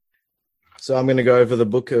So I'm going to go over the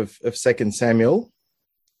book of 2 Samuel.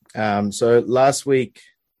 So last week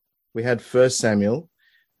we had 1 Samuel,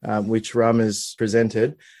 which Ram has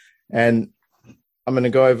presented. And I'm going to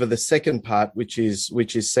go over the second part, which is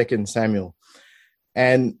 2 Samuel.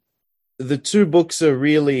 And the two books are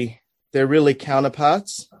really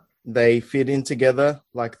counterparts. They fit in together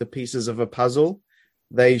like the pieces of a puzzle.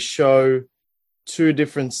 They show two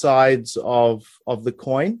different sides of the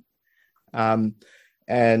coin.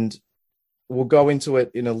 And we'll go into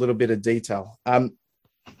it in a little bit of detail.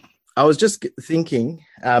 I was just thinking,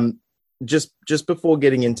 just before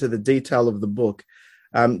getting into the detail of the book,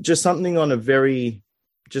 just something on a very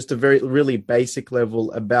really basic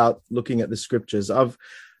level about looking at the scriptures. I've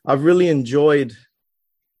really enjoyed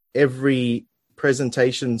every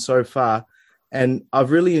presentation so far, and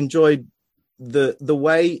I've really enjoyed the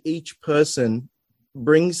way each person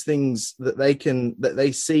brings things that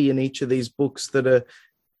they see in each of these books that are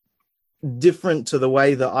different to the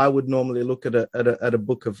way that I would normally look at a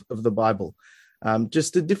book of the Bible.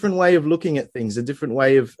 Just a different way of looking at things, a different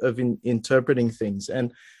way of interpreting things.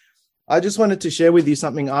 And I just wanted to share with you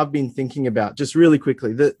something I've been thinking about just really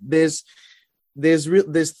quickly. That there's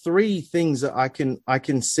three things that I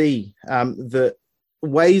can see, the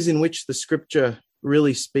ways in which the scripture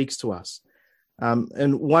really speaks to us.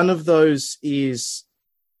 And one of those is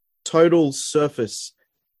total surface,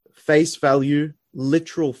 face value,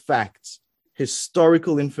 literal facts,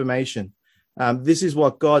 historical information. This is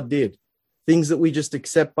what God did, things that we just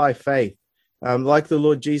accept by faith. Like the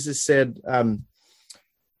Lord Jesus said,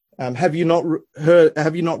 have you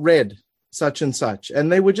not read such and such?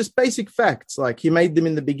 And they were just basic facts, like he made them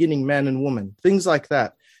in the beginning, man and woman, things like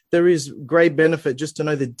that. There is great benefit just to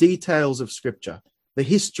know the details of scripture, the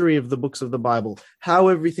history of the books of the Bible, how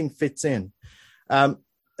everything fits in. And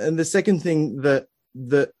the second thing that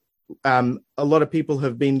a lot of people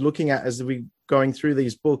have been looking at as we going through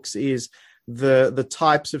these books is the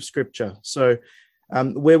types of scripture. So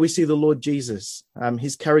where we see the Lord Jesus,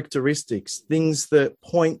 his characteristics, things that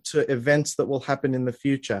point to events that will happen in the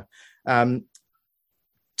future,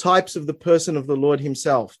 types of the person of the Lord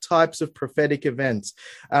himself, types of prophetic events,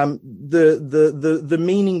 the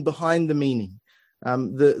meaning behind the meaning.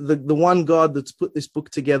 The one God that's put this book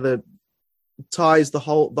together ties the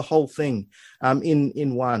whole thing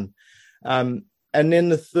in one. And then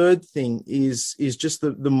the third thing is just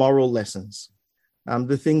the moral lessons,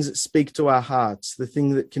 the things that speak to our hearts, the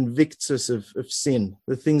thing that convicts us of sin,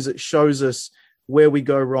 the things that shows us where we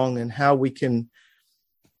go wrong and how we can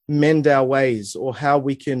mend our ways, or how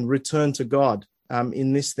we can return to God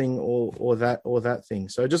in this thing or that thing.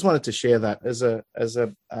 So I just wanted to share that as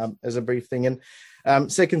a brief thing.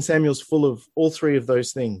 And 2 Samuel's full of all three of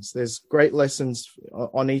those things. There's great lessons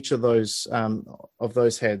on each of those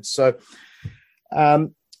heads. So,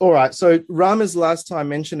 all right. So Rama's last time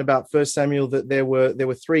mentioned about 1 Samuel that there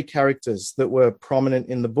were three characters that were prominent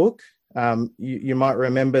in the book. You might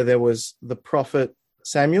remember there was the prophet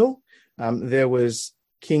Samuel, there was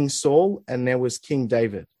King Saul, and there was King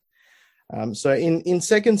David. So in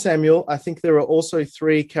 2 Samuel, I think there are also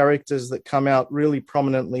three characters that come out really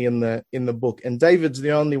prominently in the book. And David's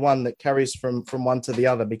the only one that carries from one to the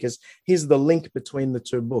other, because he's the link between the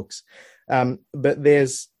two books. But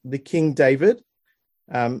there's the King David,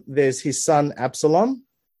 there's his son Absalom,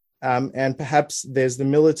 and perhaps there's the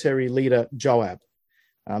military leader Joab.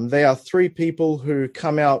 They are three people who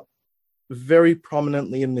come out very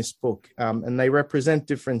prominently in this book, and they represent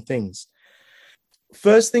different things.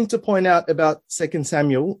 First thing to point out about 2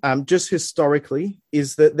 Samuel, just historically,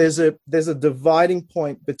 is that there's a dividing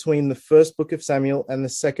point between the first book of Samuel and the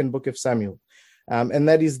second book of Samuel, and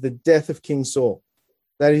that is the death of King Saul.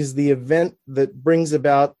 That is the event that brings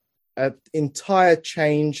about an entire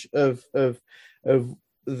change of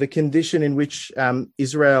the condition in which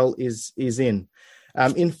Israel is in.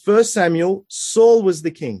 In 1 Samuel, Saul was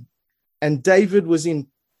the king, and David was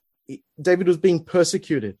being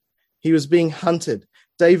persecuted. He was being hunted.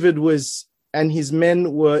 David and his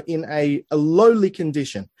men were in a lowly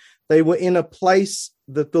condition. They were in a place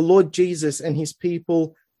that the Lord Jesus and his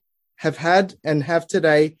people have had and have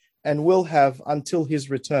today and will have until his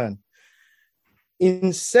return.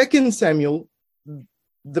 In 2 Samuel,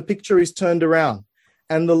 the picture is turned around,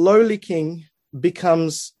 and the lowly king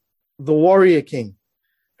becomes the warrior king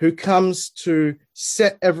who comes to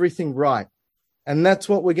set everything right. And that's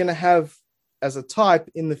what we're going to have as a type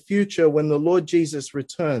in the future when the Lord Jesus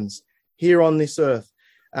returns here on this earth,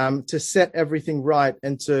 to set everything right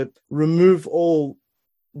and to remove all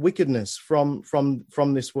wickedness from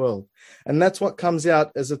this world. And that's what comes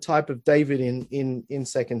out as a type of David in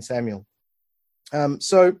 2 Samuel.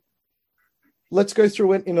 So let's go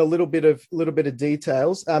through it in a little bit of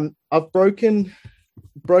details. I've broken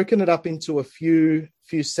it up into a few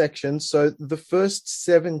sections. So the first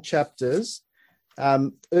 7 chapters,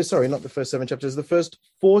 sorry, not the first 7 chapters, the first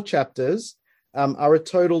 4 chapters are a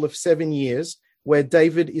total of 7 years where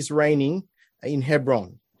David is reigning in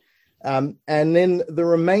Hebron. And then the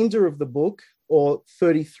remainder of the book, or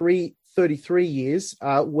 33 years,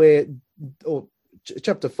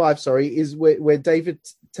 chapter 5, is where David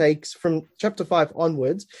takes, from chapter 5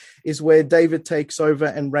 onwards, is where David takes over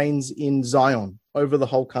and reigns in Zion over the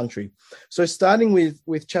whole country. So starting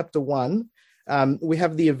with chapter 1, we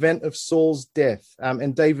have the event of Saul's death,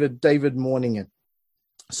 and David mourning it.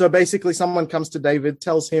 So basically, someone comes to David,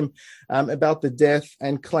 tells him about the death,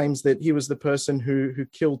 and claims that he was the person who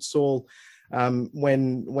killed Saul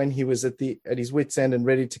when he was at his wit's end and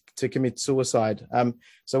ready to commit suicide.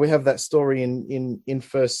 So we have that story in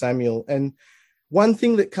 1 Samuel. And one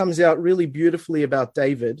thing that comes out really beautifully about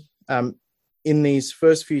David in these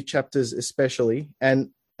first few chapters especially, and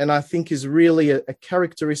I think is really a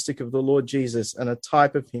characteristic of the Lord Jesus and a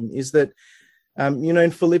type of him, is that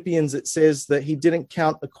in Philippians, it says that he didn't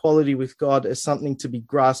count equality with God as something to be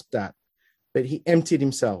grasped at, but he emptied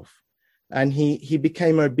himself, and he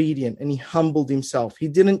became obedient, and he humbled himself. He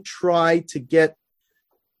didn't try to get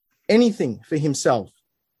anything for himself.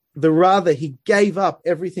 Rather, he gave up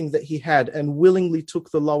everything that he had and willingly took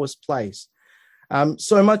the lowest place.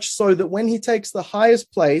 So much so that when he takes the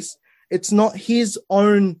highest place, it's not his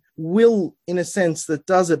own will, in a sense, that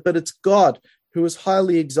does it, but it's God who has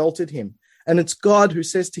highly exalted him. And it's God who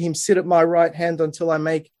says to him, "Sit at my right hand until I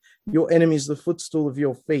make your enemies the footstool of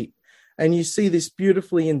your feet." And you see this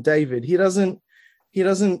beautifully in David. He is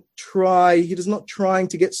not trying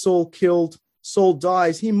to get Saul killed. Saul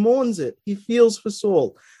dies. He mourns it. He feels for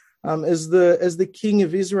Saul as the king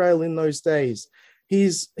of Israel in those days.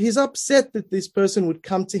 He's upset that this person would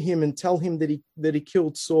come to him and tell him that he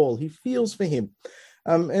killed Saul. He feels for him.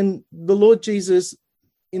 And the Lord Jesus,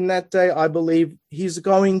 in that day, I believe he's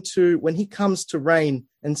going to, when he comes to reign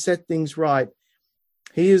and set things right,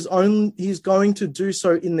 he's going to do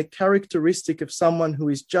so in the characteristic of someone who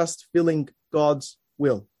is just filling God's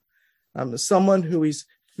will. Someone who is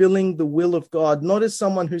filling the will of God, not as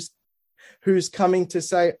someone who's coming to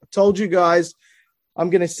say, "I told you guys, I'm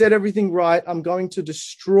going to set everything right. I'm going to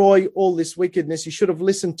destroy all this wickedness. You should have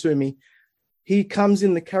listened to me." He comes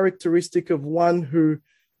in the characteristic of one who,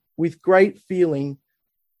 with great feeling,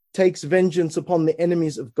 takes vengeance upon the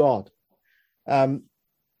enemies of God.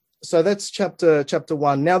 So that's chapter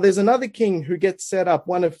 1. Now there's another king who gets set up,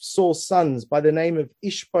 one of Saul's sons, by the name of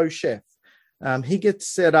Ishbosheth. He gets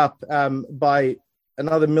set up by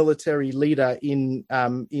another military leader in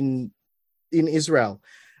Israel.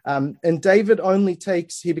 And David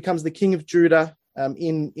he becomes the king of Judah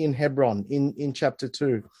in Hebron in chapter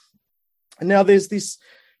 2. And now there's this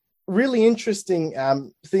really interesting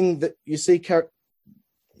thing that you see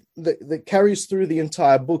that carries through the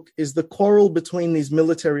entire book, is the quarrel between these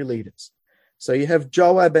military leaders. So you have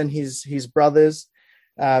Joab and his brothers,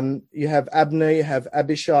 you have Abner, you have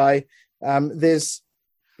Abishai. There's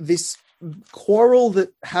this quarrel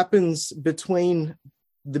that happens between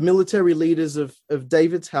the military leaders of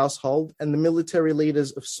David's household and the military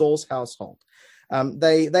leaders of Saul's household.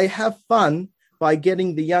 They have fun by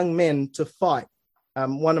getting the young men to fight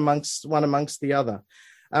one amongst the other.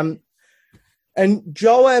 And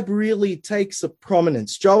Joab really takes a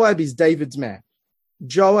prominence. Joab is David's man.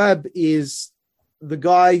 Joab is the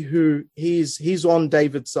guy who he's on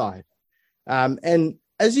David's side. And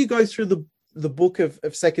as you go through the book of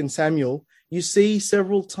 2 Samuel, you see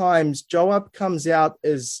several times Joab comes out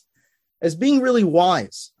as being really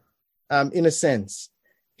wise, in a sense.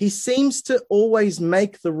 He seems to always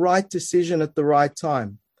make the right decision at the right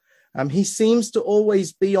time. He seems to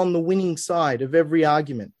always be on the winning side of every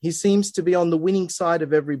argument. He seems to be on the winning side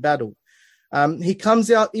of every battle. He comes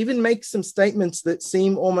out, even makes some statements that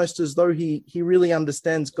seem almost as though he really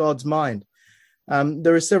understands God's mind.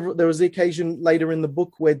 There was the occasion later in the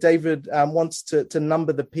book where David wants to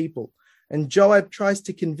number the people, and Joab tries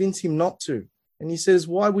to convince him not to. And he says,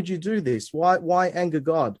 "Why would you do this? Why anger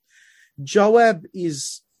God?" Joab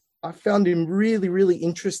I found him really, really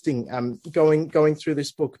interesting going through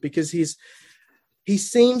this book, because he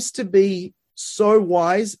seems to be so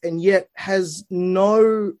wise, and yet has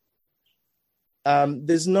there's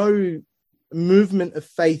no movement of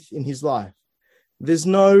faith in his life. There's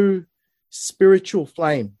no spiritual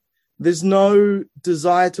flame. There's no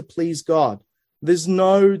desire to please God. There's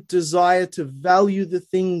no desire to value the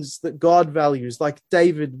things that God values, like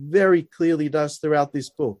David very clearly does throughout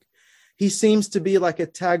this book. He seems to be like a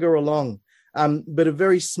tagger along, but a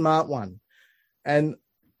very smart one. And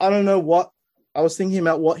I don't know what, I was thinking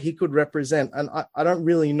about what he could represent. And I don't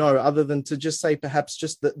really know, other than to just say perhaps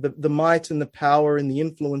just the might and the power and the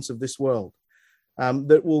influence of this world,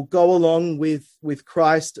 that will go along with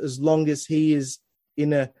Christ as long as he is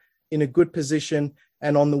in a good position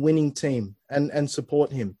and on the winning team and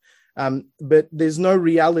support him. But there's no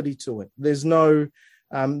reality to it. There's nothing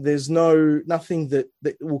that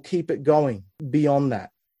will keep it going beyond that.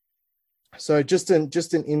 So just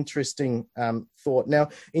an interesting thought. Now,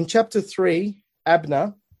 in chapter 3,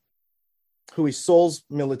 Abner, who is Saul's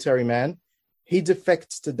military man, he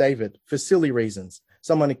defects to David for silly reasons.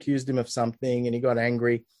 Someone accused him of something and he got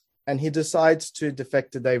angry, and he decides to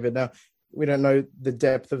defect to David. Now, we don't know the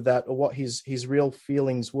depth of that or what his real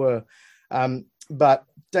feelings were. But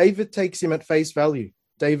David takes him at face value.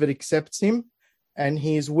 David accepts him, and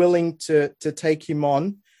he is willing to take him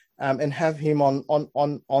on and have him on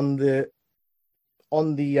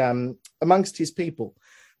the amongst his people.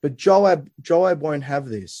 But Joab won't have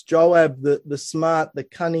this. Joab, the smart, the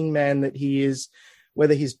cunning man that he is,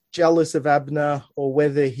 whether he's jealous of Abner or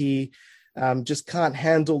whether he just can't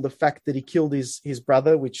handle the fact that he killed his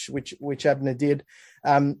brother, which Abner did,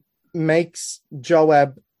 makes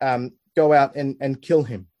Joab go out and kill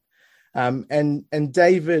him. And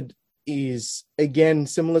David is, again,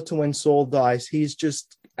 similar to when Saul dies, he's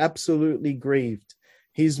just absolutely grieved.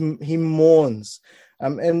 He mourns.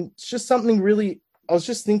 And it's just something really, I was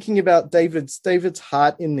just thinking about David's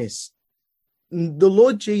heart in this. The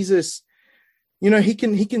Lord Jesus, he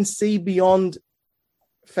can see beyond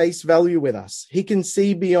face value with us. He can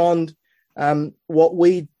see beyond what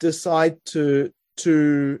we decide to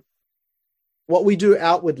what we do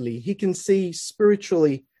outwardly. He can see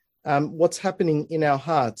spiritually what's happening in our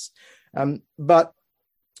hearts. But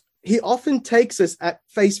he often takes us at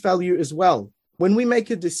face value as well. When we make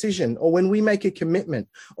a decision, or when we make a commitment,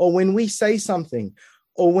 or when we say something,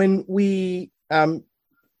 or when we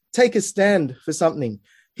take a stand for something,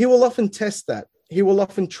 he will often test that. He will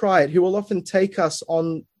often try it. He will often take us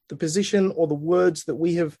on the position or the words that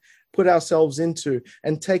we have put ourselves into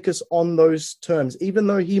and take us on those terms, even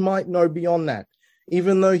though he might know beyond that,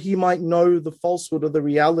 even though he might know the falsehood or the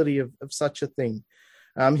reality of such a thing.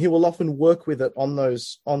 He will often work with it on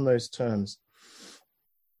those terms.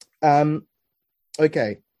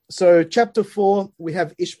 Okay, so chapter 4, we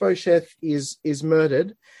have Ishbosheth is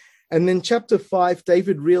murdered. And then chapter 5,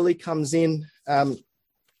 David really comes in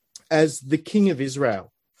as the king of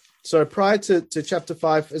Israel. So prior to chapter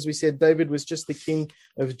 5, as we said, David was just the king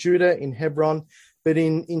of Judah in Hebron. But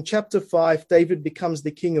in chapter 5, David becomes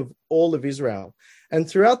the king of all of Israel. And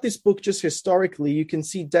throughout this book, just historically, you can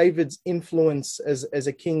see David's influence as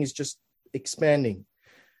a king is just expanding.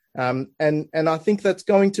 And I think that's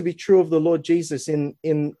going to be true of the Lord Jesus in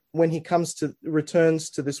when he returns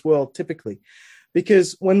to this world, typically.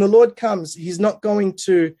 Because when the Lord comes, there's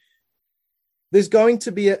going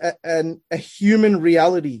to be a human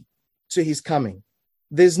reality to his coming.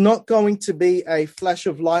 There's not going to be a flash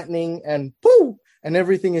of lightning and poof, and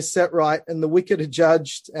everything is set right and the wicked are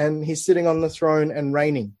judged and he's sitting on the throne and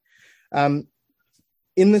reigning. In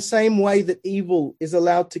the same way that evil is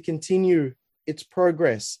allowed to continue its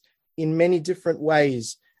progress in many different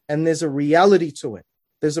ways, and there's a reality to it,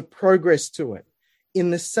 there's a progress to it.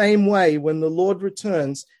 In the same way, when the Lord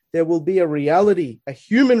returns, there will be a reality, a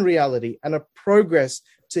human reality, and a progress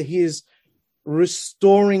to his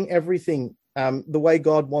restoring everything the way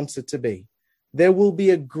God wants it to be. There will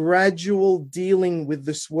be a gradual dealing with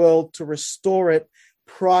this world to restore it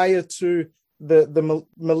prior to the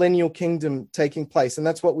millennial kingdom taking place. And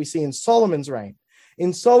that's what we see in Solomon's reign.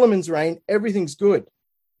 In Solomon's reign, everything's good.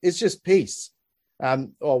 It's just peace.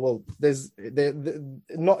 There's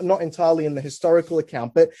not entirely in the historical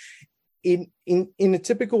account, but in a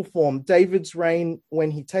typical form, David's reign,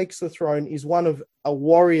 when he takes the throne, is one of a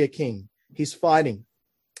warrior king. He's fighting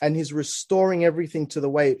and he's restoring everything to the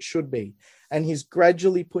way it should be. And he's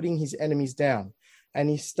gradually putting his enemies down. And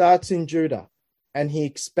he starts in Judah and he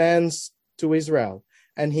expands to Israel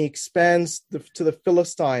and he expands to the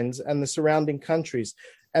Philistines and the surrounding countries.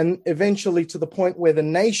 And eventually to the point where the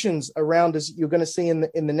nations around us, you're going to see in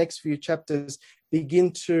the next few chapters,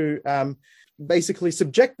 begin to basically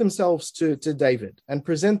subject themselves to David and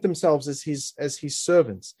present themselves as his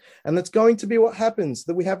servants. And that's going to be what happens,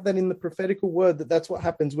 that we have that in the prophetical word, that's what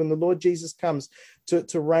happens when the Lord Jesus comes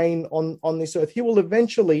to reign on this earth. He will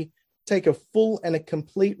eventually take a full and a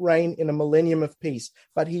complete reign in a millennium of peace,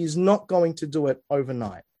 but he is not going to do it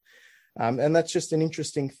overnight. And that's just an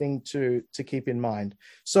interesting thing to keep in mind.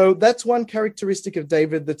 So that's one characteristic of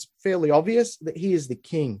David that's fairly obvious, that he is the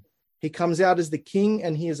king. He comes out as the king,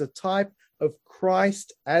 and he is a type of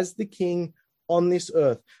Christ as the king on this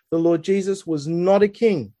earth. The Lord Jesus was not a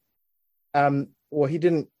king, or he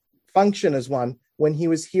didn't function as one when he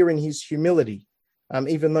was here in his humility,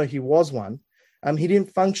 even though he was one. He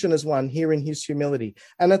didn't function as one here in his humility.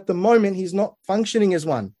 And at the moment, he's not functioning as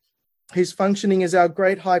one. He's functioning as our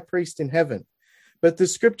great high priest in heaven. But the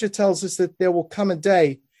scripture tells us that there will come a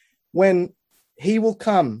day when he will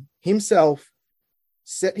come himself,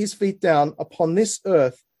 set his feet down upon this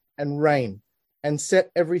earth and reign and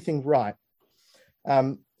set everything right.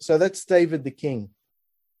 So that's David the king.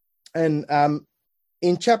 And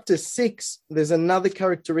in chapter 6, there's another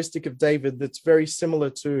characteristic of David that's very similar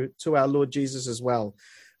to our Lord Jesus as well.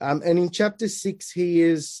 And in chapter 6, he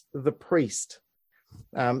is the priest.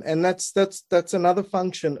 And that's another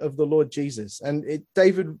function of the Lord Jesus. And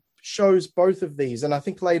David shows both of these, and I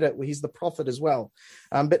think later he's the prophet as well.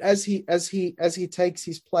 But as he takes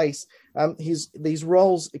his place, these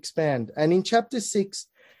roles expand. And in chapter 6,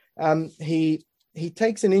 he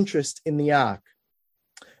takes an interest in the ark.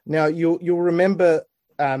 Now you'll remember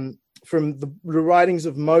from the writings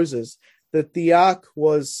of Moses that the ark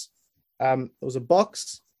was it was a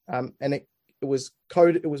box, and it was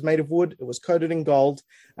coated. It was made of wood. It was coated in gold,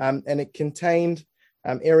 and it contained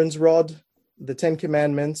Aaron's rod, the 10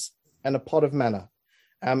 Commandments, and a pot of manna.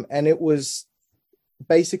 And it was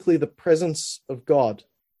basically the presence of God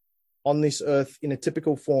on this earth in a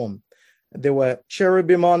typical form. There were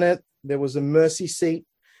cherubim on it. There was a mercy seat.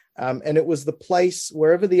 And it was the place,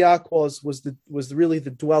 wherever the ark was really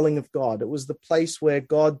the dwelling of God. It was the place where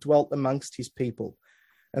God dwelt amongst his people.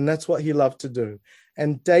 And that's what he loved to do.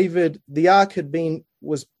 And David, the ark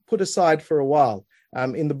was put aside for a while.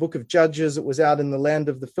 In the book of Judges, it was out in the land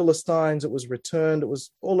of the Philistines. It was returned. It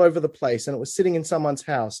was all over the place, and it was sitting in someone's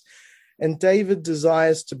house. And David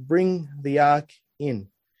desires to bring the ark in.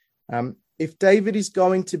 If David is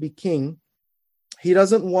going to be king, he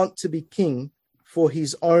doesn't want to be king for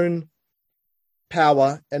his own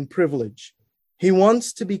power and privilege. He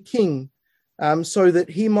wants to be king so that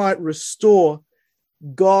he might restore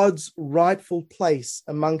God's rightful place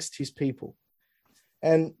amongst his people.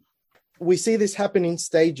 And we see this happen in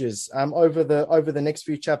stages over the next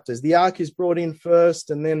few chapters. The ark is brought in first,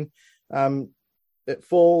 and then it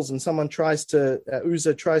falls, and someone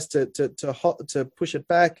Uzzah tries to push it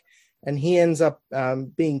back, and he ends up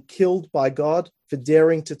being killed by God for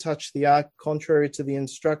daring to touch the ark contrary to the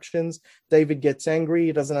instructions. David gets angry.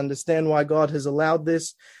 He doesn't understand why God has allowed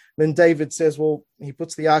this. Then David says, well, he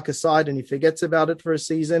puts the ark aside and he forgets about it for a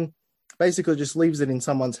season, basically just leaves it in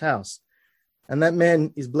someone's house. And that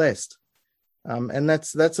man is blessed. And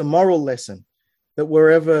that's a moral lesson, that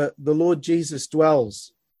wherever the Lord Jesus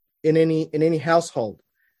dwells in any household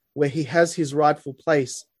where he has his rightful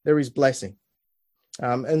place, there is blessing.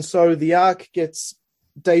 And so the ark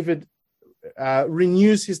David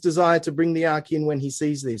renews his desire to bring the ark in when he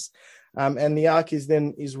sees this. And the ark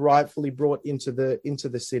is rightfully brought into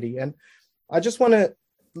the city. And I just want to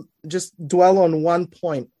dwell on one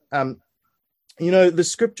point. The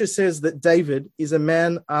scripture says that David is a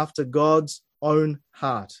man after God's own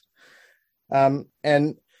heart.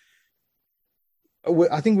 And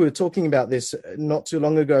I think we were talking about this not too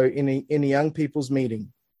long ago in a young people's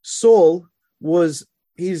meeting. Saul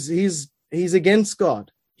he's against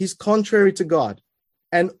God. He's contrary to God.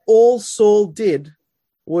 And all Saul did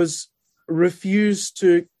was refuse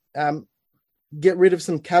to get rid of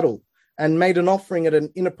some cattle and made an offering at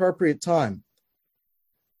an inappropriate time.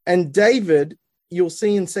 And David, you'll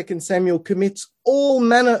see in 2 Samuel, commits all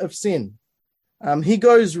manner of sin. He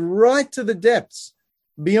goes right to the depths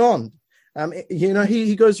beyond.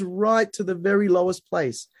 He goes right to the very lowest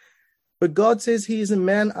place. But God says he is a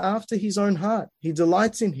man after his own heart. He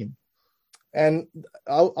delights in him. And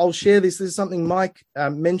I'll share this. This is something Mike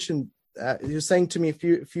mentioned. He was saying to me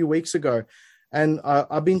a few weeks ago, and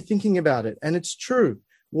I've been thinking about it. And it's true.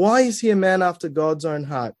 Why is he a man after God's own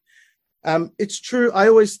heart? It's true. I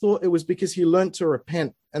always thought it was because he learned to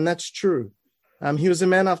repent, and that's true. He was a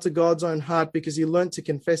man after God's own heart because he learned to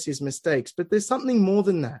confess his mistakes. But there's something more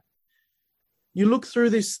than that. You look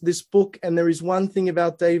through this book, and there is one thing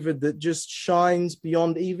about David that just shines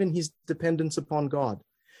beyond even his dependence upon God.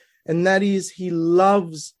 And that is, he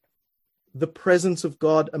loves the presence of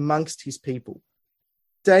God amongst his people.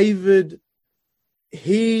 David,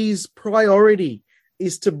 his priority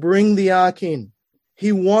is to bring the ark in.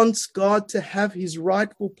 He wants God to have his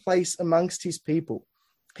rightful place amongst his people.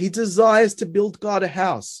 He desires to build God a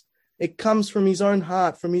house. It comes from his own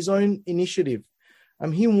heart, from his own initiative.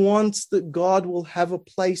 He wants that God will have a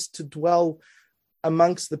place to dwell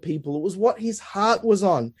amongst the people. It was what his heart was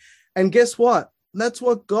on. And guess what? That's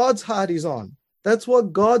what God's heart is on. That's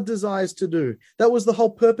what God desires to do. That was the whole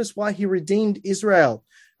purpose why he redeemed Israel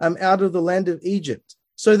out of the land of Egypt,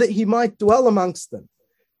 so that he might dwell amongst them.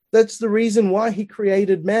 That's the reason why he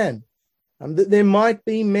created man, that there might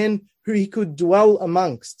be men who he could dwell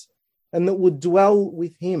amongst and that would dwell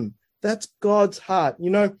with him. That's God's heart. You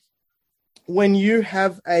know, when you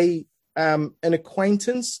have an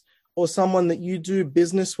acquaintance or someone that you do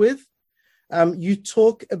business with, you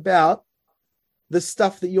talk about the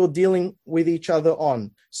stuff that you're dealing with each other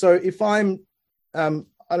on. So if I'm,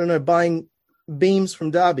 buying beams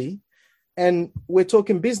from Derby and we're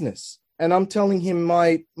talking business and I'm telling him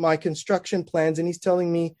my construction plans and he's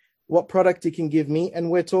telling me what product he can give me, and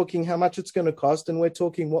we're talking how much it's going to cost, and we're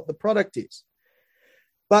talking what the product is.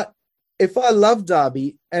 But if I love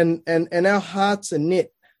Derby and our hearts are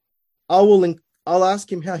knit, I'll ask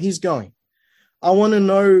him how he's going. I want to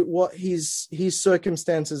know what his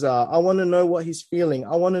circumstances are. I want to know what he's feeling.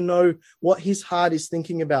 I want to know what his heart is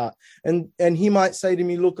thinking about. And he might say to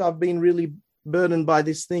me, look, I've been really burdened by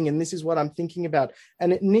this thing, and this is what I'm thinking about.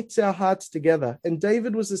 And it knits our hearts together. And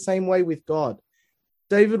David was the same way with God.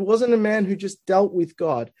 David wasn't a man who just dealt with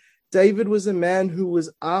God. David was a man who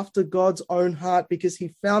was after God's own heart because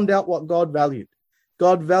he found out what God valued.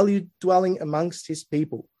 God valued dwelling amongst his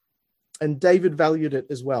people. And David valued it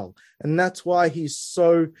as well. And that's why he's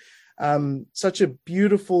such a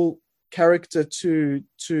beautiful character to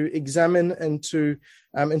examine and to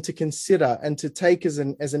consider and to take as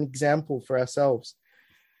an example for ourselves.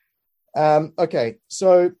 Okay,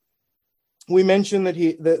 so we mentioned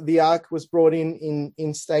that the ark was brought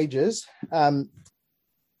in stages.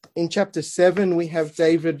 In chapter 7, we have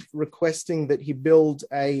David requesting that he build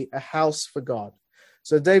a house for God.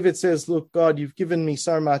 So David says, look, God, you've given me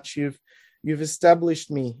so much. You've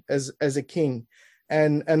established me as a king.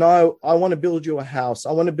 And I want to build you a house.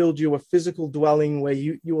 I want to build you a physical dwelling where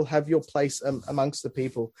you will have your place amongst the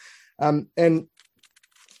people. And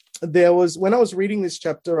there was, when I was reading this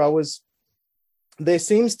chapter, there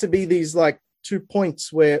seems to be these like 2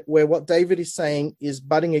 points where what David is saying is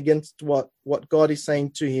butting against what God is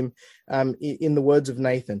saying to him in the words of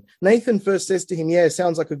Nathan. Nathan first says to him, yeah, it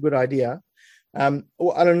sounds like a good idea. I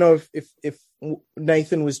don't know if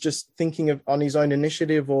Nathan was just thinking on his own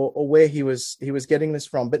initiative or where he was getting this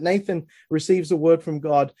from. But Nathan receives a word from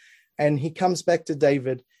God, and he comes back to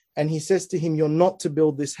David and he says to him, you're not to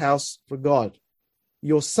build this house for God.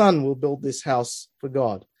 Your son will build this house for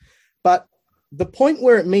God. But the point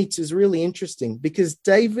where it meets is really interesting, because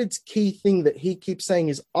David's key thing that he keeps saying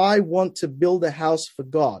is, I want to build a house for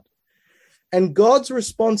God. And God's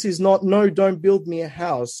response is not, no, don't build me a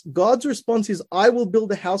house. God's response is, I will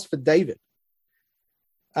build a house for David.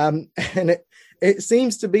 And it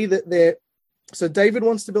seems to be that so David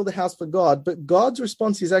wants to build a house for God, but God's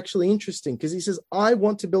response is actually interesting, because he says, I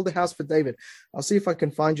want to build a house for David. I'll see if I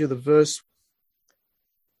can find you the verse.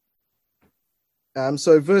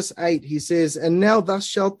 So verse 8, he says, and now thus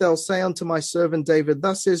shalt thou say unto my servant David,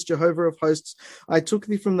 thus says Jehovah of hosts, I took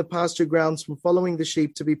thee from the pasture grounds, from following the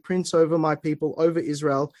sheep, to be prince over my people, over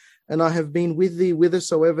Israel. And I have been with thee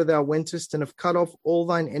whithersoever thou wentest, and have cut off all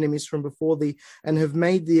thine enemies from before thee, and have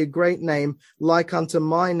made thee a great name, like unto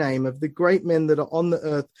my name, of the great men that are on the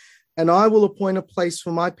earth. And I will appoint a place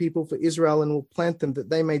for my people, for Israel, and will plant them, that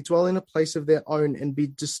they may dwell in a place of their own, and be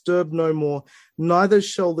disturbed no more. Neither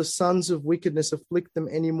shall the sons of wickedness afflict them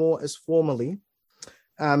any more as formerly.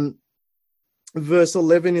 Verse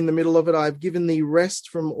 11 in the middle of it, I have given thee rest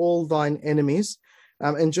from all thine enemies.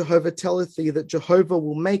 And Jehovah telleth thee that Jehovah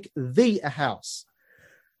will make thee a house.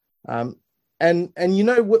 And you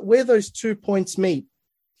know, where those 2 points meet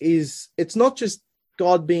is, it's not just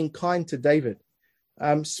God being kind to David.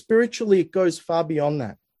 Spiritually, it goes far beyond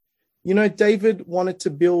that. You know, David wanted to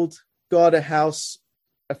build God a house,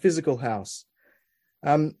 a physical house.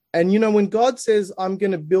 And, you know, when God says, I'm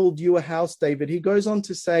going to build you a house, David, he goes on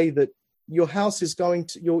to say that your house is going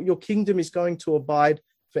to, your kingdom is going to abide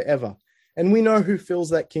forever. And we know who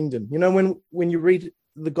fills that kingdom. You know, when you read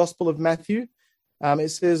the Gospel of Matthew, it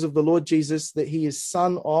says of the Lord Jesus that he is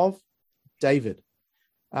son of David.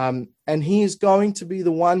 And he is going to be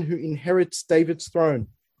the one who inherits David's throne,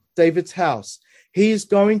 David's house. He is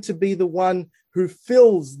going to be the one who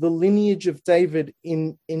fills the lineage of David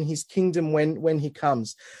in his kingdom when he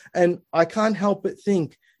comes. And I can't help but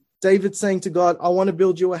think, David saying to God, I want to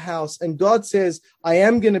build you a house. And God says, I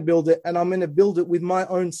am going to build it, and I'm going to build it with my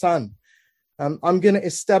own son. I'm going to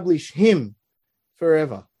establish him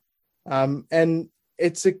forever. And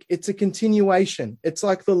it's a continuation. It's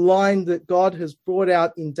like the line that God has brought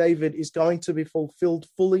out in David is going to be fulfilled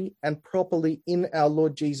fully and properly in our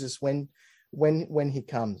Lord Jesus when he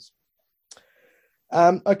comes.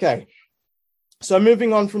 Okay. So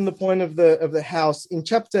moving on from the point of the house, in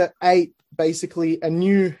chapter 8, basically a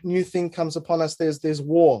new thing comes upon us. There's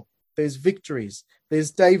war, there's victories,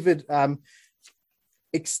 there's David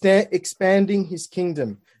expanding his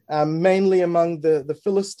kingdom, mainly among the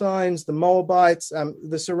Philistines, the Moabites,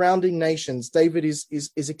 the surrounding nations. David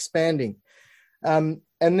is expanding, and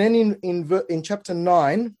then in chapter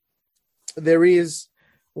 9, there is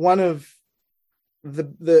one of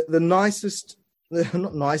the nicest,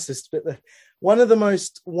 not nicest, but one of the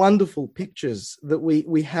most wonderful pictures that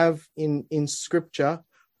we have in Scripture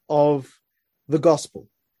of the gospel.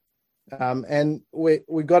 And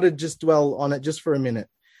we got to just dwell on it just for a minute.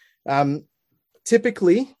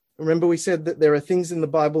 Typically, remember we said that there are things in the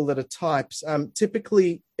Bible that are types.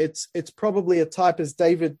 Typically, it's probably a type as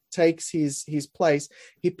David takes his place.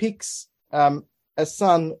 He picks a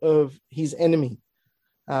son of his enemy,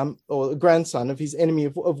 or a grandson of his enemy,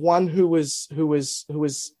 of one who was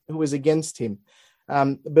against him,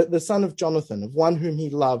 but the son of Jonathan, of one whom he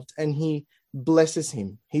loved, and he blesses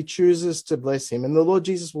him. He chooses to bless him, and the Lord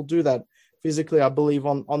Jesus will do that physically, I believe,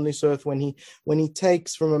 on this earth when he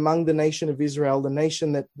takes from among the nation of Israel, the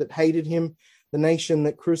nation that hated him, the nation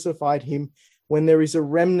that crucified him, when there is a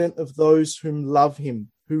remnant of those whom love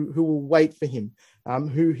him, who will wait for him,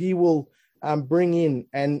 who he will bring in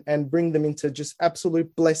and bring them into just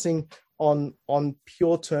absolute blessing on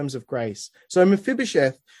pure terms of grace. So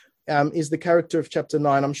Mephibosheth is the character of chapter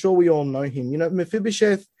 9. I'm sure we all know him. You know,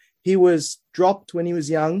 Mephibosheth, he was dropped when he was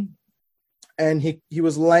young, and he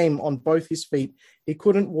was lame on both his feet. He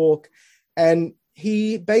couldn't walk, and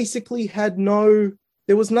he basically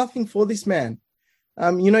there was nothing for this man.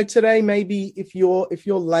 Today, maybe if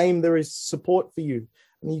you're lame, there is support for you.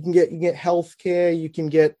 I mean, you can get health care, you can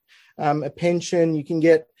get a pension, you can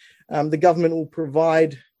get, the government will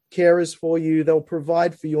provide carers for you, they'll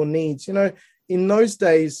provide for your needs. You know, in those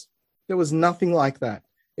days, there was nothing like that.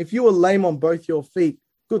 If you were lame on both your feet,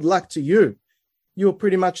 good luck to you. You were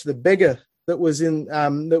pretty much the beggar that was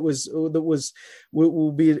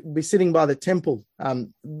will be sitting by the temple,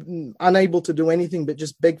 unable to do anything but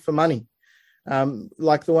just beg for money,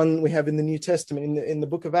 like the one we have in the New Testament in the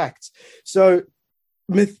book of Acts. So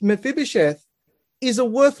Mephibosheth is a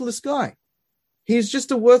worthless guy. He's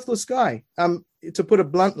just a worthless guy, to put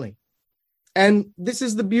it bluntly. And this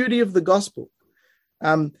is the beauty of the gospel.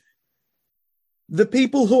 The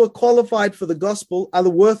people who are qualified for the gospel are the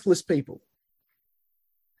worthless people.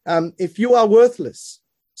 If you are worthless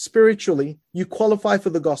spiritually, you qualify for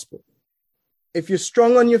the gospel. If you're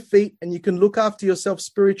strong on your feet and you can look after yourself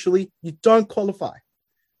spiritually, you don't qualify.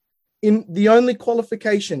 In the only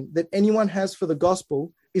qualification that anyone has for the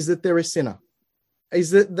gospel is that they're a sinner, is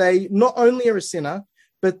that they not only are a sinner,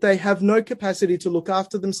 but they have no capacity to look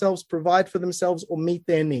after themselves, provide for themselves, or meet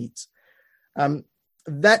their needs.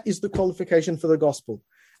 That is the qualification for the gospel.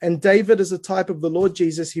 And David, as a type of the Lord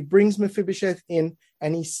Jesus, he brings Mephibosheth in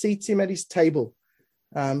and he seats him at his table.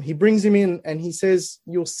 He brings him in and he says,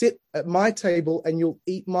 "You'll sit at my table and you'll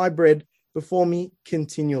eat my bread before me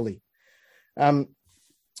continually."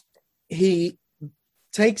 He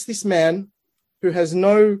takes this man who has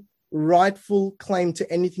no rightful claim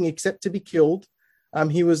to anything except to be killed.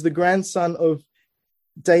 He was the grandson of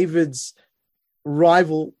David's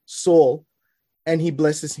rival Saul, and he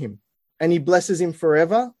blesses him. And he blesses him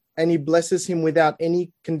forever, and he blesses him without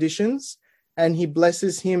any conditions, and he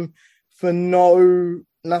blesses him for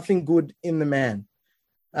nothing good in the man.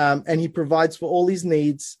 And he provides for all his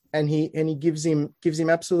needs, and he gives him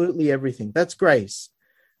absolutely everything. That's grace.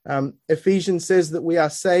 Ephesians says that we are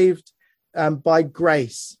saved by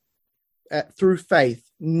grace through faith,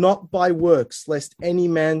 not by works, lest any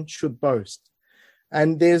man should boast.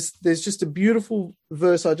 And there's just a beautiful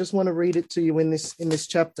verse. I just want to read it to you in this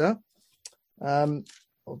chapter. I'll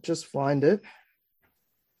just find it.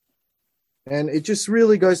 And it just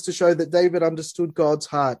really goes to show that David understood God's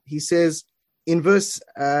heart. He says in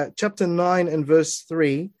chapter 9 and verse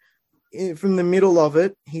 3, from the middle of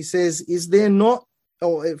it, he says, "Is there not,"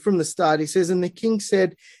 or from the start, he says, "And the king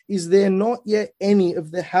said, is there not yet any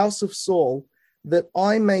of the house of Saul, that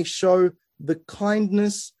I may show the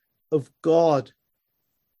kindness of God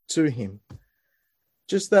to him?"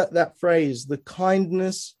 Just that phrase, the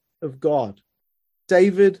kindness of God.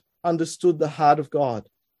 David understood the heart of God.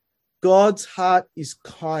 God's heart is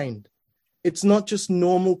kind. It's not just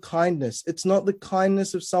normal kindness. It's not the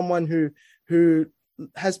kindness of someone who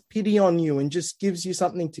has pity on you and just gives you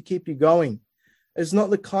something to keep you going. It's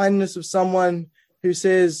not the kindness of someone who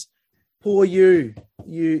says, "Poor you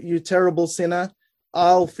terrible sinner,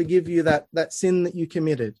 I'll forgive you that sin that you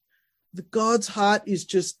committed." God's heart is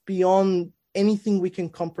just beyond anything we can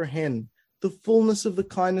comprehend. the fullness of the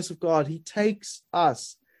kindness of God. He takes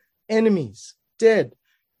us, enemies, dead,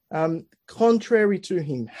 contrary to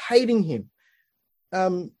him, hating him.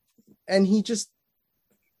 And he just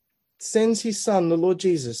sends his son, the Lord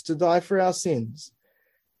Jesus, to die for our sins.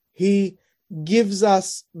 He gives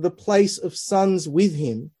us the place of sons with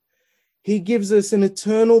him. He gives us an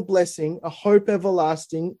eternal blessing, a hope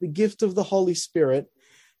everlasting, the gift of the Holy Spirit.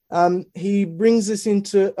 He brings us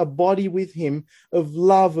into a body with him of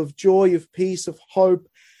love, of joy, of peace, of hope.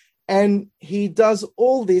 And he does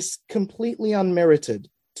all this completely unmerited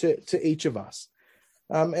to each of us.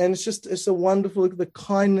 And it's a wonderful, the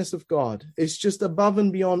kindness of God. It's just above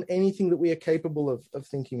and beyond anything that we are capable of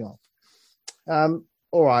thinking of.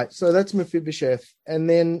 All right, so that's Mephibosheth. And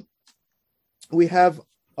then we have,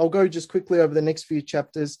 I'll go just quickly over the next few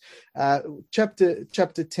chapters. Chapter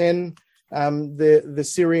 10, the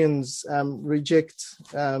Syrians reject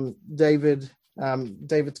David's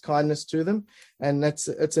kindness to them, and it's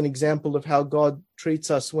an example of how God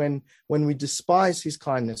treats us when we despise his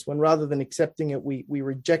kindness, when rather than accepting it, we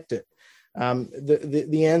reject it.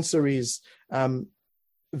 The answer is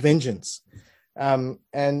vengeance, and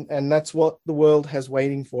that's what the world has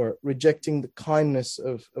waiting for it, rejecting the kindness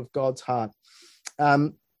of God's heart.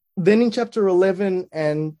 Then in chapter 11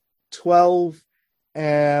 and 12,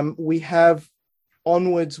 we have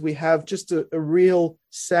just a real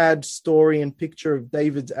sad story and picture of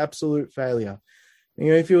David's absolute failure.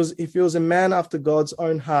 If he was a man after God's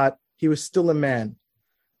own heart, he was still a man.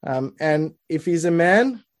 And if he's a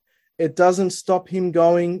man, it doesn't stop him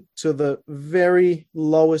going to the very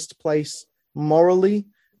lowest place morally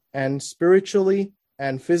and spiritually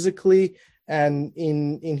and physically and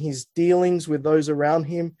in his dealings with those around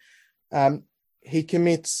him. He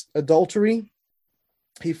commits adultery.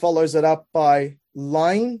 He follows it up by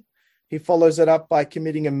lying. He follows it up by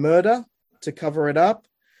committing a murder to cover it up.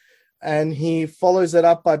 And he follows it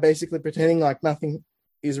up by basically pretending like nothing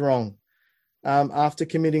is wrong after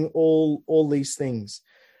committing all these things.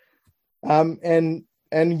 And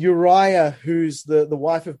Uriah, who's the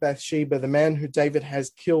wife of Bathsheba, the man who David has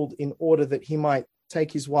killed in order that he might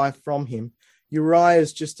take his wife from him, Uriah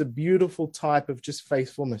is just a beautiful type of just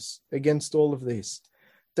faithfulness against all of this.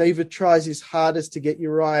 David tries his hardest to get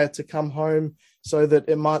Uriah to come home so that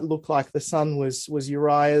it might look like the son was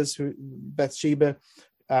Uriah's, who Bathsheba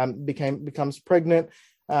becomes pregnant.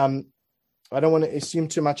 I don't want to assume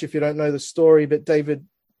too much if you don't know the story, but David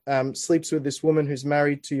sleeps with this woman who's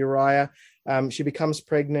married to Uriah. She becomes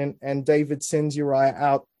pregnant, and David sends Uriah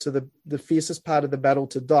out to the fiercest part of the battle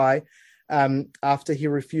to die after he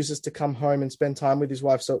refuses to come home and spend time with his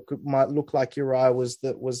wife, so it might look like Uriah was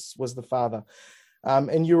the father.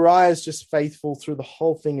 And Uriah is just faithful through the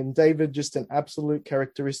whole thing, and David just an absolute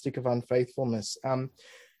characteristic of unfaithfulness.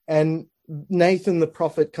 And Nathan the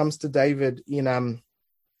prophet comes to David in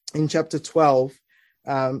chapter 12,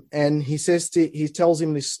 and he tells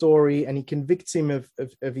him this story, and he convicts him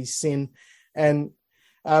of his sin, and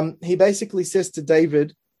he basically says to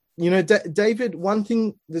David, David. One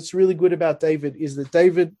thing that's really good about David is that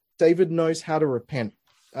David knows how to repent.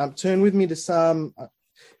 Turn with me to Psalm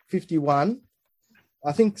 51.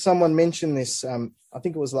 I think someone mentioned this. I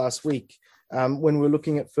think it was last week when we were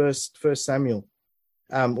looking at First Samuel.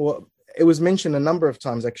 Or it was mentioned a number of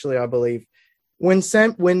times, actually, I believe. When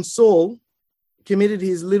Saul committed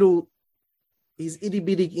his itty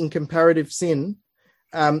bitty incomparative sin,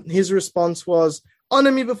 his response was,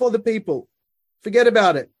 "Honor me before the people. Forget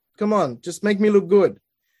about it. Come on, just make me look good."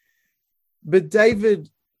 But David,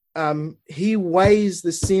 he weighs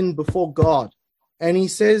the sin before God. And he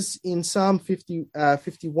says in Psalm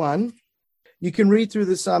 51, you can read through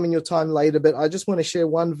the psalm in your time later, but I just want to share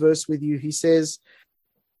one verse with you. He says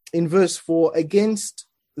in verse 4, against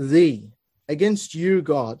you,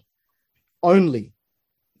 God, only,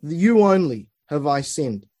 you only have I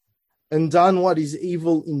sinned and done what is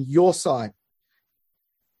evil in your sight,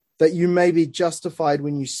 that you may be justified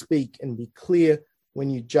when you speak and be clear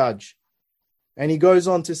when you judge. And he goes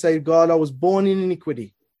on to say, God, I was born in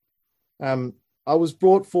iniquity. I was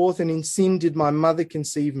brought forth, and in sin did my mother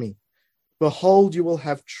conceive me. Behold, you will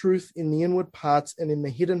have truth in the inward parts, and in the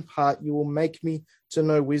hidden part you will make me to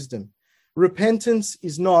know wisdom. Repentance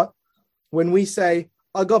is not when we say,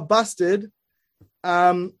 I got busted,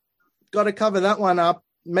 got to cover that one up,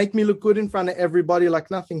 make me look good in front of everybody like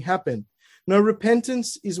nothing happened. No,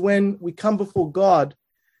 repentance is when we come before God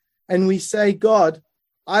and we say, God,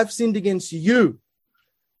 I've sinned against you,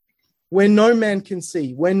 where no man can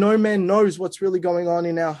see, where no man knows what's really going on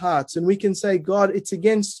in our hearts. And we can say, God, it's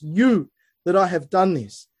against you that I have done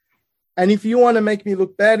this. And if you want to make me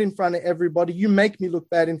look bad in front of everybody, you make me look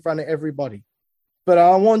bad in front of everybody. but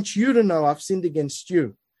I want you to know I've sinned against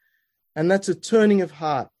you. And that's a turning of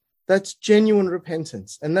heart. That's genuine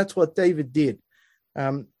repentance. And that's what David did.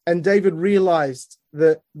 And David realized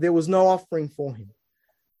that there was no offering for him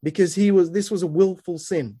because this was a willful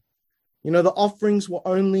sin. You know, the offerings were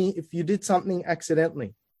only if you did something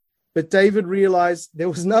accidentally. But David realized there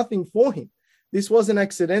was nothing for him. This wasn't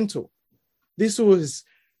accidental. This was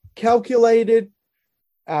calculated,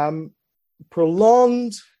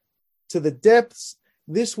 prolonged to the depths.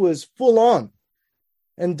 This was full on.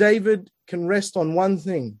 And David can rest on one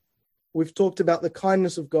thing. We've talked about the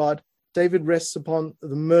kindness of God. David rests upon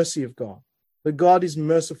the mercy of God. But God is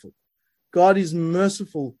merciful. God is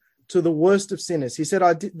merciful to the worst of sinners. He said,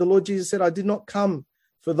 the Lord Jesus said, I did not come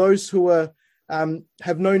for those who are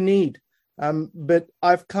have no need, but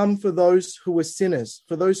I've come for those who are sinners,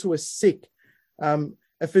 for those who are sick.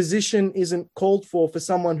 A physician isn't called for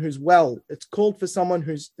someone who's well. He's called for someone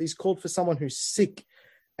who's sick.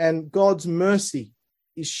 And God's mercy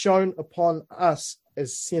is shown upon us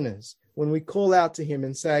as sinners when we call out to him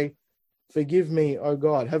and say, forgive me, O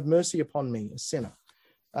God, have mercy upon me, a sinner.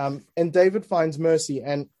 And David finds mercy.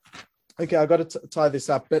 And okay, I got to tie this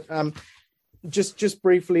up, but just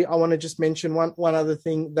briefly, I want to just mention one other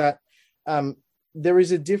thing, that there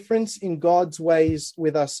is a difference in God's ways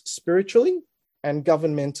with us spiritually and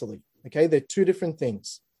governmentally. Okay, they're two different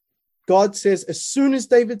things. God says, as soon as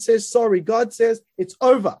David says sorry, God says it's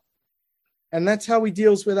over. And that's how he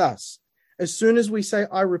deals with us. As soon as we say,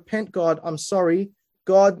 I repent, God, I'm sorry,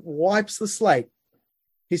 God wipes the slate.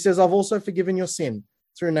 He says, I've also forgiven your sin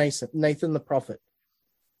through Nathan the prophet.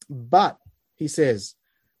 But, he says,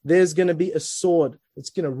 there's going to be a sword that's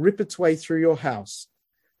going to rip its way through your house.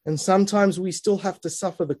 And sometimes we still have to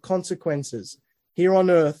suffer the consequences here on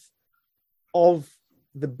earth of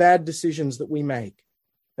the bad decisions that we make.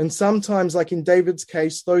 And sometimes, like in David's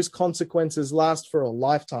case, those consequences last for a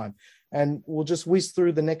lifetime. And we'll just whiz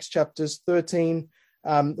through the next chapters. 13,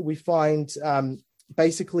 we find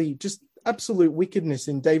basically just absolute wickedness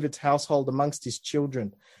in David's household amongst his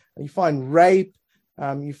children. You find rape,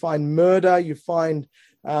 you find murder, you find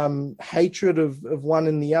hatred of one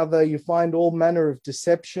and the other, you find all manner of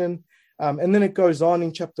deception. And then it goes on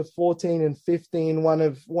in chapter 14 and 15, one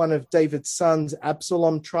of David's sons,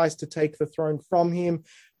 Absalom, tries to take the throne from him,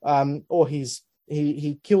 or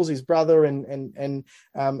he kills his brother and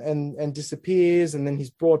disappears, and then he's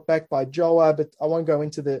brought back by Joab. But I won't go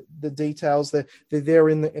into the details. They're there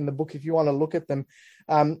in the book if you want to look at them.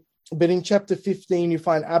 But in chapter 15, you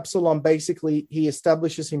find Absalom, basically, he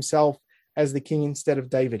establishes himself as the king instead of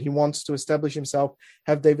David. He wants to establish himself,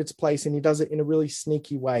 have David's place, and he does it in a really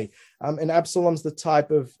sneaky way. And Absalom's the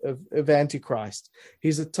type of Antichrist.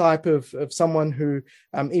 He's a type of someone who,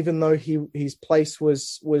 even though his place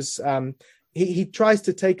was he tries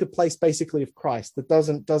to take a place basically of Christ that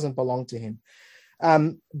doesn't belong to him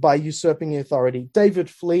by usurping authority. David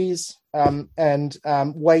flees and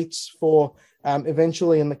waits for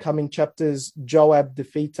eventually in the coming chapters, Joab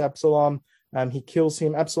defeats Absalom. He kills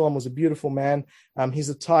him. Absalom was a beautiful man. He's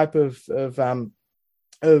a type of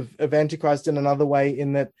Antichrist in another way,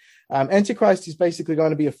 in that Antichrist is basically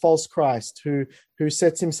going to be a false Christ who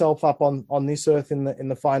sets himself up on this earth in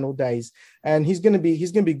the final days, and he's going to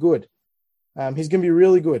be good. He's going to be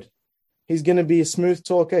really good. He's going to be a smooth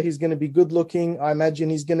talker. He's going to be good looking. I imagine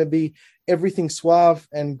he's going to be everything suave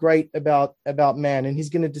and great about man, and he's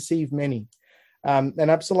going to deceive many. And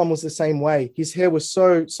Absalom was the same way. His hair was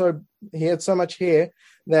he had so much hair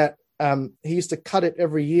that he used to cut it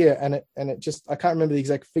every year, and it just, I can't remember the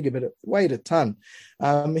exact figure, but it weighed a ton.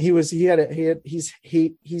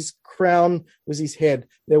 His crown was his head.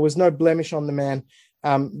 There was no blemish on the man,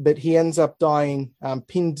 but he ends up dying,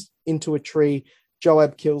 pinned into a tree.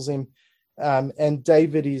 Joab kills him, and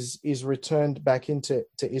David is returned back into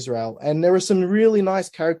Israel. And there are some really nice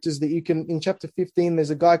characters that you can, in chapter 15, there's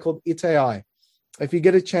a guy called Ittai. If you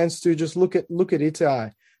get a chance to just look at Ittai,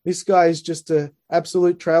 this guy is just an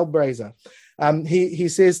absolute trailblazer. He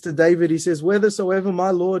says to David, he says, whithersoever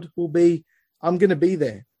my Lord will be, I'm going to be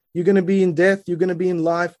there. You're going to be in death. You're going to be in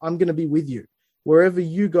life. I'm going to be with you. Wherever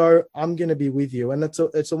you go, I'm going to be with you. And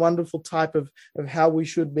it's a wonderful type of how we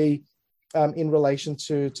should be in relation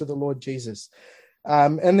to the Lord Jesus.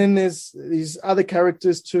 And then there's these other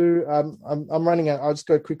characters too. I'm running out. I'll just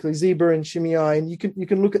go quickly. Ziba and Shimei, and you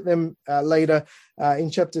can look at them later in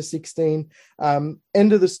chapter 16.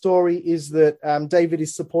 End of the story is that David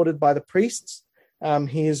is supported by the priests.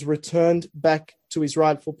 He is returned back to his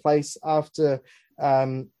rightful place after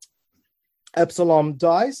Absalom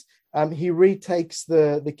dies. He retakes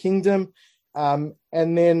the kingdom, and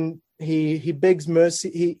then he begs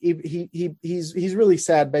mercy. He's really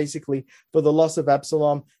sad, basically, for the loss of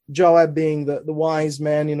Absalom. Joab, being the wise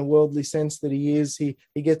man in a worldly sense that he is, he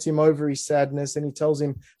gets him over his sadness, and he tells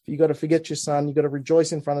him, "You got to forget your son. You got to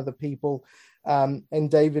rejoice in front of the people."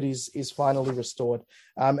 And David is finally restored.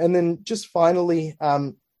 And then just finally,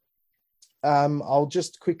 I'll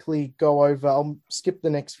just quickly go over. I'll skip the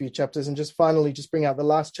next few chapters and just finally just bring out the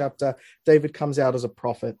last chapter. David comes out as a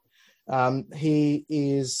prophet. He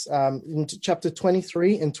is in chapter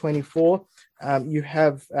 23 and 24. You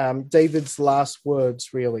have David's last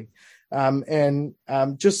words, really. And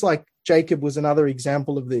just like Jacob was another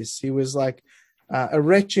example of this, he was like a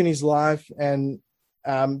wretch in his life and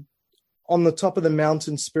on the top of the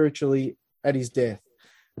mountain spiritually at his death.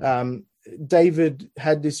 David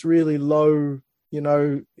had this really low,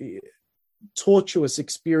 tortuous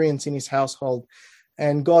experience in his household.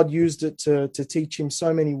 And God used it to teach him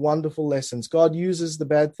so many wonderful lessons. God uses the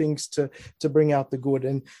bad things to bring out the good.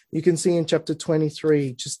 And you can see in chapter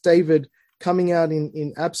 23, just David coming out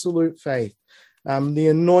in absolute faith. The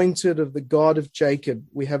anointed of the God of Jacob,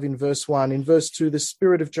 we have in verse 1. In verse 2, the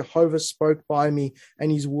Spirit of Jehovah spoke by me,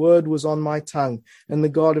 and his word was on my tongue. And the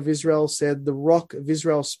God of Israel said, the rock of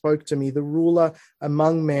Israel spoke to me. The ruler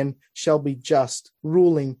among men shall be just,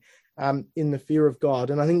 ruling in the fear of God.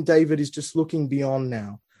 And I think David is just looking beyond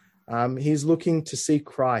now. He's looking to see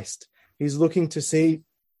Christ. He's looking to see,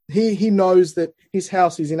 he knows that his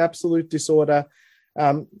house is in absolute disorder,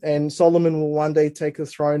 and Solomon will one day take the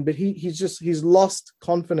throne, but he's lost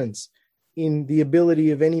confidence in the ability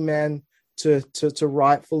of any man to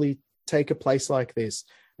rightfully take a place like this.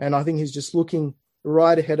 And I think he's just looking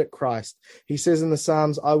right ahead at Christ. He says in the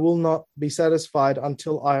Psalms, I will not be satisfied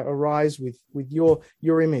until I arise with your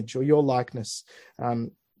image or your likeness.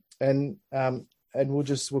 And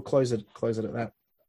we'll close it at that.